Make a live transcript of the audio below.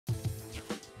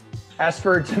As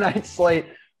for tonight's slate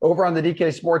over on the DK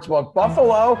Sportsbook,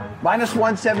 Buffalo minus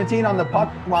 117 on the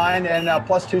puck line and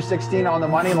plus 216 on the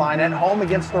money line at home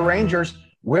against the Rangers.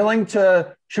 Willing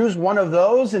to choose one of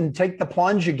those and take the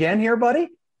plunge again here, buddy?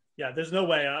 Yeah, there's no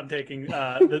way I'm taking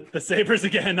the Sabres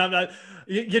again. I'm not.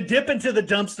 You dip into the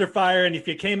dumpster fire, and if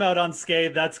you came out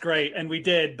unscathed, that's great, and we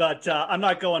did. But I'm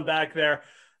not going back there.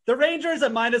 The Rangers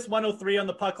at minus 103 on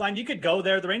the puck line. You could go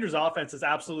there. The Rangers' offense is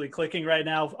absolutely clicking right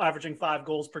now, averaging 5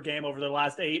 goals per game over their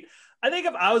last 8. I think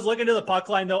if I was looking to the puck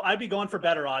line, though, I'd be going for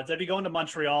better odds. I'd be going to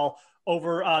Montreal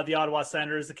over the Ottawa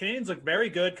Senators. The Canadiens look very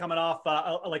good coming off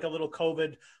like a little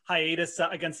COVID hiatus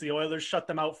against the Oilers, shut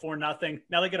them out 4-0.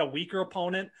 Now they get a weaker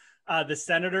opponent, the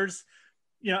Senators.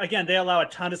 You know, again, they allow a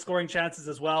ton of scoring chances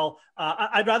as well.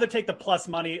 I'd rather take the plus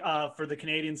money for the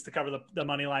Canadiens to cover the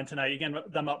money line tonight. Again,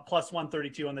 them up plus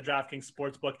 132 on the DraftKings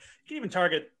Sportsbook. You can even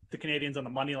target the Canadiens on the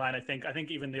money line. I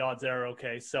think even the odds there are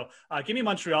okay. So give me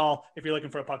Montreal if you're looking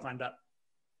for a puck line bet.